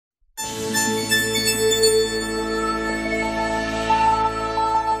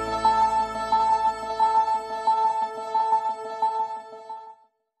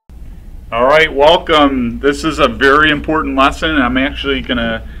right, welcome. This is a very important lesson. I'm actually going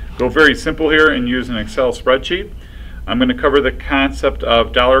to go very simple here and use an Excel spreadsheet. I'm going to cover the concept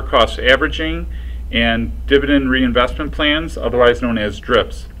of dollar cost averaging and dividend reinvestment plans, otherwise known as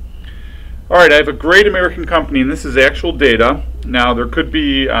DRIPS. All right, I have a great American company, and this is actual data. Now, there could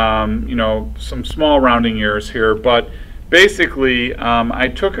be some small rounding errors here, but basically, I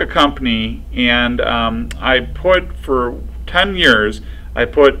took a company and I put for 10 years, I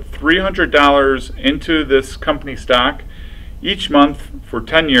put $300 into this company stock each month for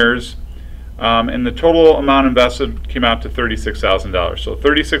 10 years, and the total amount invested came out to $36,000. So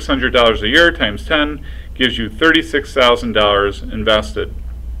 $3,600 a year times 10 gives you $36,000 invested.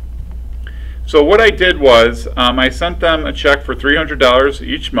 So what I did was I sent them a check for $300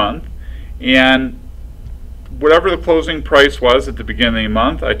 each month, and whatever the closing price was at the beginning of the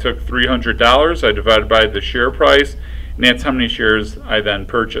month, I took $300, I divided by the share price, and that's how many shares I then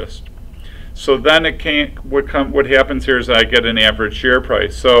purchased. So then what happens here is I get an average share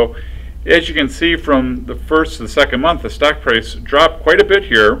price. So as you can see, from the first to the second month, the stock price dropped quite a bit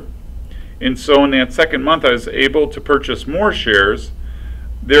here, and so in that second month I was able to purchase more shares,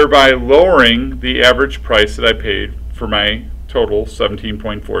 thereby lowering the average price that I paid for my total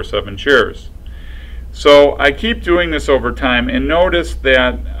 17.47 shares. So I keep doing this over time, and notice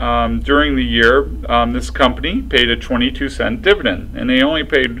that during the year this company paid a 22-cent dividend, and they only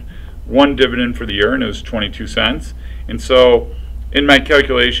paid one dividend for the year, and it was 22 cents. And so in my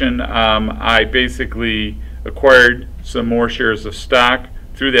calculation, I basically acquired some more shares of stock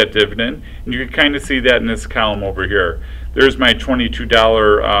through that dividend, and you can kind of see that in this column over here. There's my $22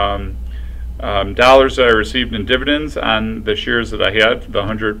 dollars that I received in dividends on the shares that I had, the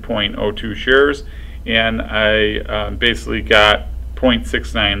 100.02 shares, and I basically got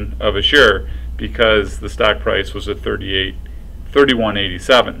 0.69 of a share because the stock price was at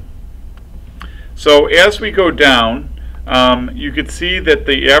 $31.87. So as we go down, you can see that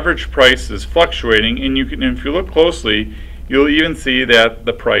the average price is fluctuating, and if you look closely, you'll even see that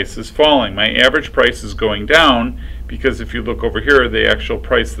the price is falling. My average price is going down because if you look over here, the actual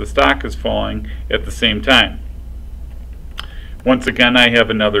price of the stock is falling at the same time. Once again, I have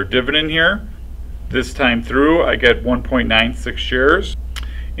another dividend here. This time through, I get 1.96 shares,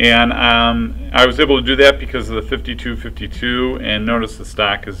 and I was able to do that because of the 52.52, and notice the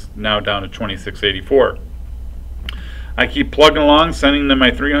stock is now down to 26.84. I keep plugging along, sending them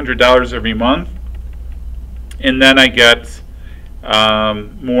my $300 every month, and then I get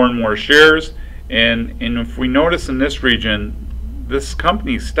more and more shares. And if we notice in this region, this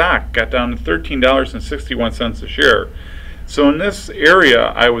company's stock got down to $13.61 a share. So in this area,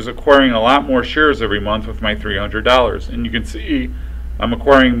 I was acquiring a lot more shares every month with my $300, and you can see I'm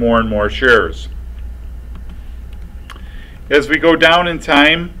acquiring more and more shares. As we go down in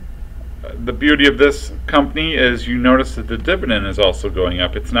time, the beauty of this company is you notice that the dividend is also going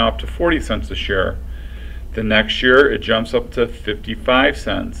up. It's now up to 40 cents a share. The next year, it jumps up to 55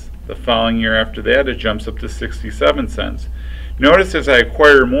 cents. The following year after that, it jumps up to 67 cents. Notice as I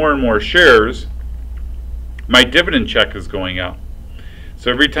acquire more and more shares, my dividend check is going up.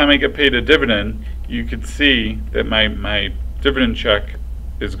 So every time I get paid a dividend, you can see that my dividend check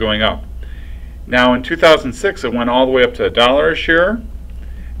is going up. Now in 2006, it went all the way up to $1 a share,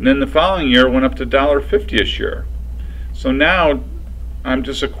 and then the following year it went up to $1.50 a share. So now I'm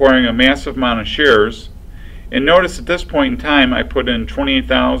just acquiring a massive amount of shares, and notice at this point in time I put in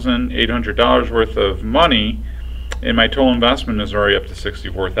 $28,800 worth of money, and my total investment is already up to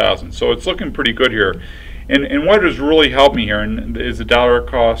 $64,000. So it's looking pretty good here. And what has really helped me here is the dollar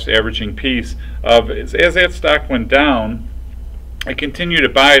cost averaging piece of, as that stock went down, I continued to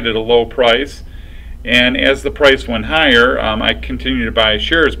buy it at a low price, and as the price went higher, I continued to buy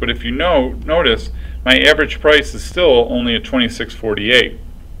shares. But if you notice, my average price is still only at $26.48.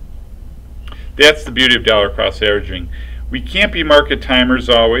 That's the beauty of dollar cost averaging. We can't be market timers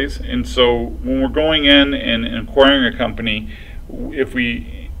always, and so when we're going in and acquiring a company, if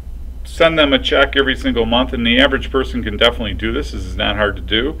we send them a check every single month, and the average person can definitely do this. This is not hard to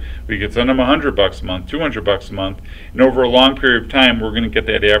do. We could send them $100 a month, $200 a month, and over a long period of time, we're going to get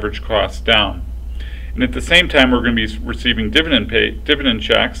that average cost down. And at the same time, we're going to be receiving dividend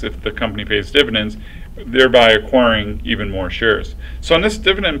checks if the company pays dividends, thereby acquiring even more shares. So on this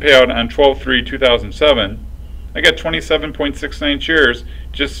dividend payout on 12/3/2007, I got 27.69 shares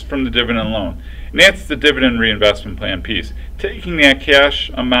just from the dividend alone. And that's the dividend reinvestment plan piece. Taking that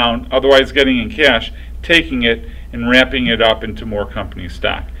cash amount, otherwise getting in cash, taking it and wrapping it up into more company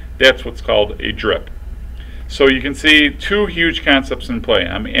stock. That's what's called a DRIP. So you can see two huge concepts in play.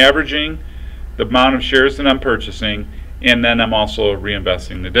 I'm averaging the amount of shares that I'm purchasing, and then I'm also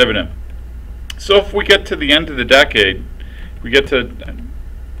reinvesting the dividend. So if we get to the end of the decade, we get to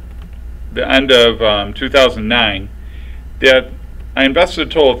the end of 2009, that I invested a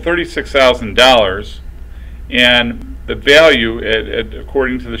total of $36,000, and the value,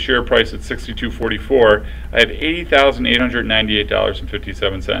 according to the share price at $62.44, I had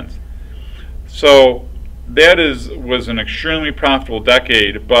 $80,898.57. So that was an extremely profitable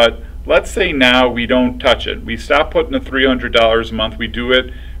decade, but let's say now we don't touch it. We stop putting the $300 a month, we do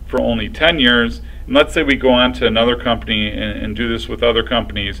it for only 10 years, and let's say we go on to another company and do this with other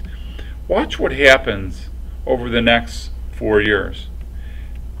companies. Watch what happens over the next 4 years.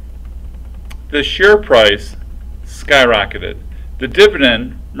 The share price skyrocketed. The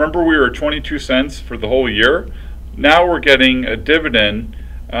dividend, remember we were 22 cents for the whole year? Now we're getting a dividend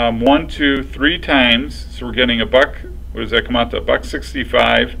 1, 2, 3 times, so we're getting a buck, what does that come out to,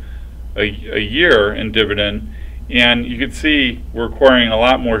 $1.65 a year in dividend, and you can see we're acquiring a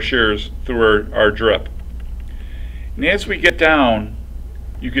lot more shares through our DRIP. And as we get down,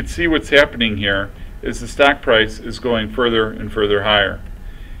 you can see what's happening here is the stock price is going further and further higher.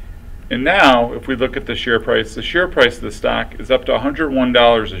 And now, if we look at the share price of the stock is up to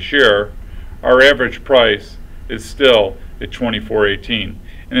 $101 a share. Our average price is still at $24.18.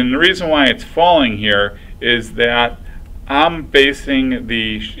 And then the reason why it's falling here is that I'm basing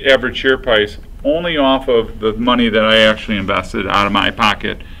the average share price only off of the money that I actually invested out of my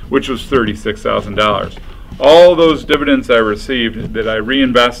pocket, which was $36,000. All those dividends I received that I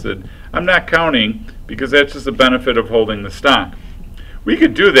reinvested, I'm not counting because that's just the benefit of holding the stock. We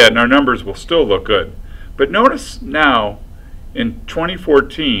could do that and our numbers will still look good. But notice now, in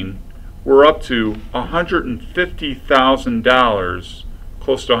 2014, we're up to $150,000,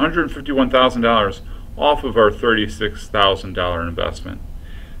 close to $151,000 off of our $36,000 investment.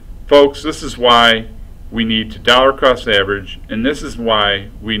 Folks, this is why we need to dollar cost average, and this is why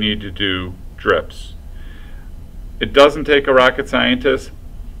we need to do DRIPS. It doesn't take a rocket scientist.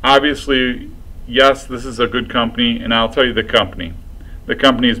 Obviously, yes, this is a good company, and I'll tell you the company. The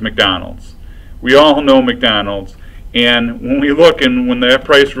company is McDonald's. We all know McDonald's, and when we look and when that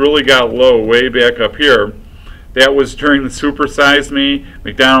price really got low way back up here, that was during the Super Size Me.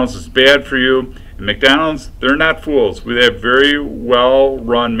 McDonald's is bad for you. And McDonald's, they're not fools. We have very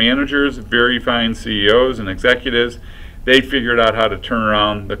well-run managers, very fine CEOs and executives. They figured out how to turn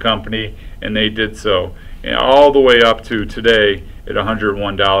around the company, and they did so. And all the way up to today at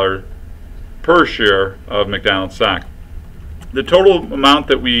 $101 per share of McDonald's stock. The total amount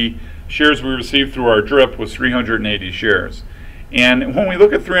that shares we received through our DRIP was 380 shares. And when we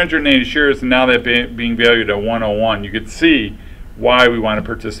look at 380 shares and now that being valued at 101, you can see why we want to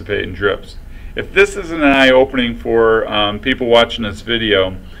participate in DRIPS. If this isn't an eye-opening for people watching this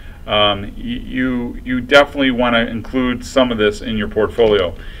video, you definitely want to include some of this in your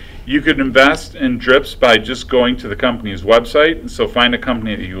portfolio. You could invest in DRIPS by just going to the company's website, so find a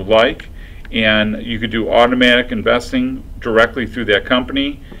company that you like, and you could do automatic investing directly through that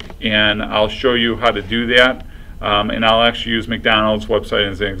company, and I'll show you how to do that, and I'll actually use McDonald's website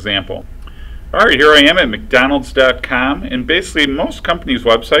as an example. Alright, here I am at mcdonalds.com, and basically most companies'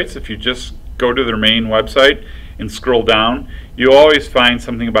 websites, if you just go to their main website and scroll down, you'll always find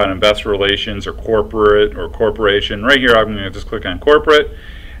something about investor relations or corporate or corporation. Right here I'm going to just click on corporate,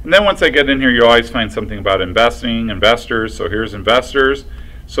 and then once I get in here you always find something about investing, investors. So here's investors.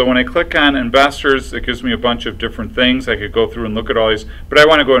 So when I click on investors, it gives me a bunch of different things. I could go through and look at all these, but I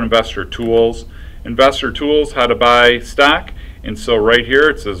want to go to investor tools. Investor tools, how to buy stock. And so right here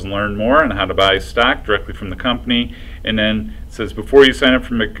it says learn more on how to buy stock directly from the company. And then it says before you sign up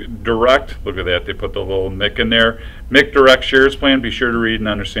for McDirect, look at that, they put the little Mick in there. McDirect shares plan, be sure to read and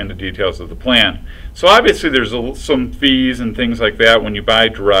understand the details of the plan. So obviously there's some fees and things like that when you buy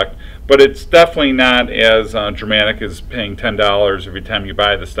direct, but it's definitely not as dramatic as paying $10 every time you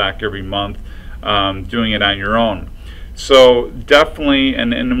buy the stock every month, doing it on your own. So definitely,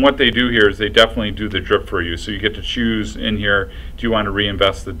 and what they do here is they definitely do the DRIP for you. So you get to choose in here, do you want to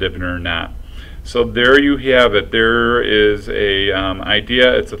reinvest the dividend or not. So there you have it. There is a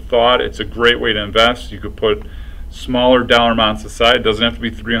idea, it's a thought, it's a great way to invest. You could put smaller dollar amounts aside. It doesn't have to be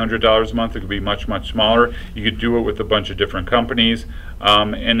 $300 a month. It could be much, much smaller. You could do it with a bunch of different companies.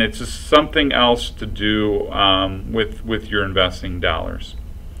 And it's just something else to do with your investing dollars.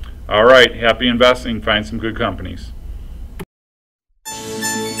 All right, happy investing. Find some good companies.